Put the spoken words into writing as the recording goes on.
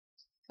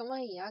咁我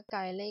而家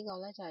計呢個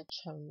咧就係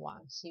循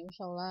環小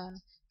數啦。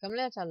咁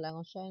咧就兩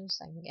個相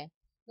乘嘅。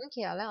咁其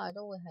實咧我哋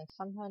都會係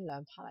分開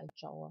兩 part 嚟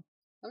做啊。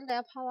咁第一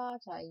part 啦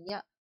就係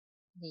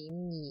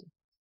1.2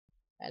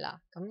係啦，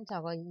咁就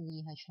個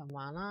2係循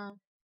環啦。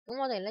咁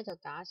我哋咧就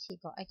假設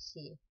個 x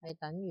係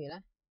等於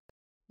咧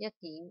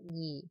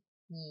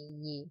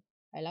1.222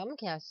係啦。咁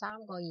其實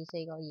3個2、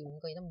4個2、5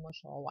個2都冇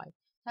乜所謂，睇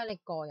下你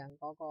個人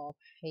嗰個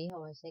喜好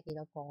係寫幾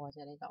多個嘅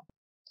啫呢度。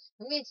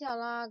咁跟住之後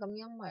啦，咁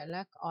因為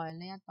咧我哋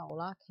呢一度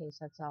啦，其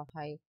實就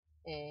係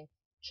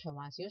循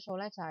環小數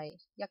咧就係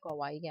一個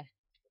位嘅，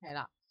係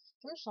啦。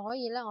咁所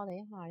以咧我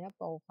哋下一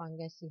部分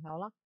嘅時候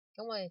啦，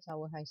咁我哋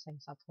就會係乘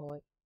10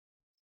倍，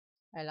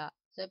係啦，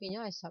就變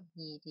咗係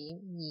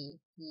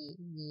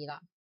12.222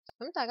啦。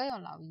咁大家要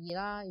留意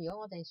啦，如果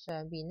我哋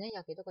上邊咧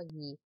有幾多個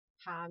2，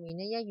下面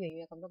咧一樣要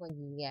有咁多個2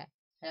嘅，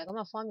係啦，咁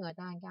啊方便我哋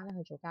等陣間咧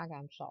去做加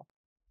減數。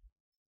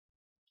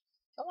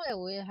咁我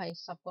哋會係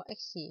10個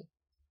x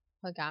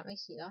去減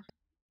x 啦。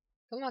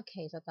咁啊，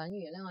其實等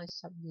於咧，我哋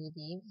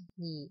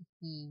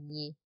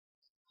12.222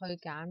去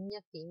減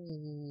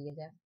1.222嘅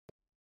啫。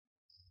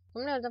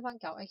咁呢度得翻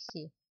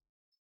9x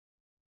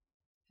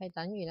係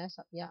等於咧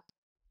11，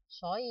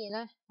所以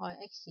咧我哋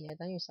x 係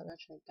等於11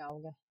除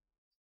9嘅。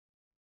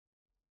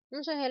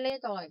咁所以喺呢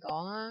度嚟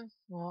講啦，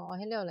我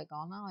喺呢度嚟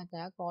講啦，我哋第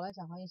一個咧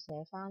就可以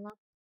寫翻啦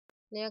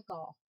呢一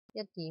個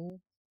1.2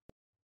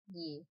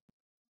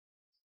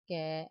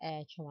嘅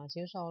循環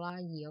小數啦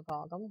，2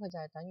嗰個，咁佢就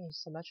係等於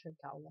11除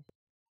9嘅。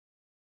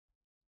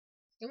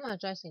咁啊，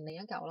再乘另一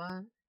嚿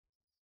啦。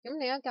咁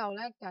另一嚿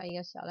咧計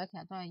嘅時候咧，其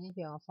實都係一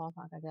樣嘅方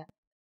法嘅啫。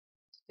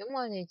咁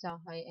我哋就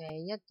係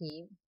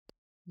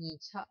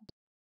1.27，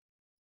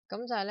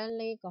咁就係咧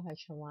呢個係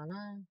循環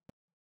啦。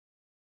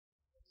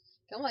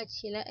咁為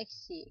次咧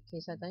x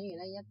其實等於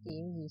咧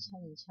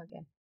1.2727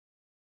嘅。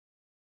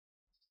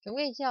咁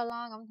跟住之後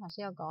啦，咁頭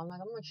先有講啦，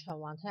咁個循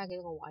環睇下幾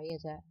多個位嘅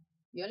啫。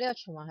如果呢個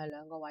循環係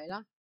2個位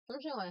啦，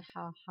咁所以我哋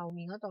後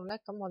面嗰度咧，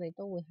咁我哋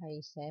都會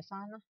係寫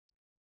翻啦，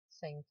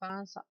乘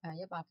翻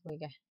100倍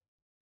嘅。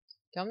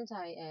咁就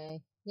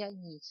係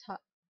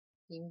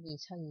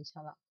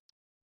127.2727啦。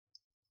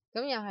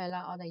咁又係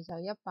啦，我哋就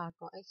100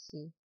個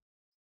x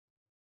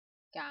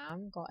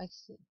減個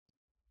x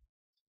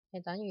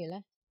係等於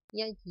咧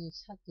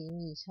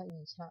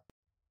127.2727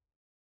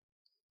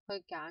去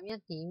減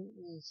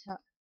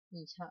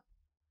1.2727，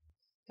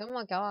咁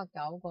啊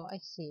99個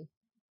x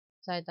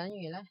就係等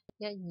於咧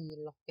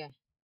126嘅。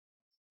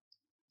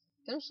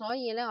咁所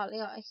以咧我呢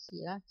個 x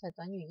咧就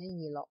等於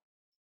126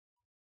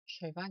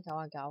除翻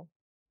99。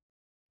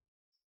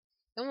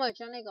咁我哋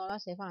將呢個咧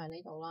寫翻嚟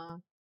呢度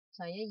啦，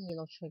就係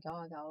126除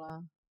99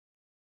啦。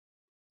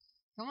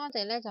咁我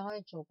哋咧就可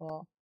以做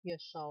個約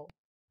數，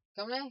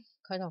咁咧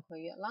佢同佢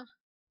約啦，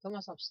咁啊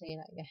14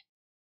嚟嘅，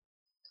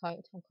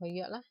佢同佢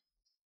約啦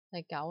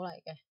係9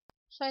嚟嘅，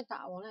所以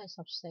答案咧係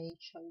14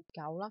除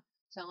9啦，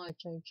就係我哋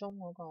最終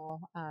嗰個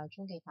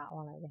終極答案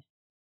嚟嘅。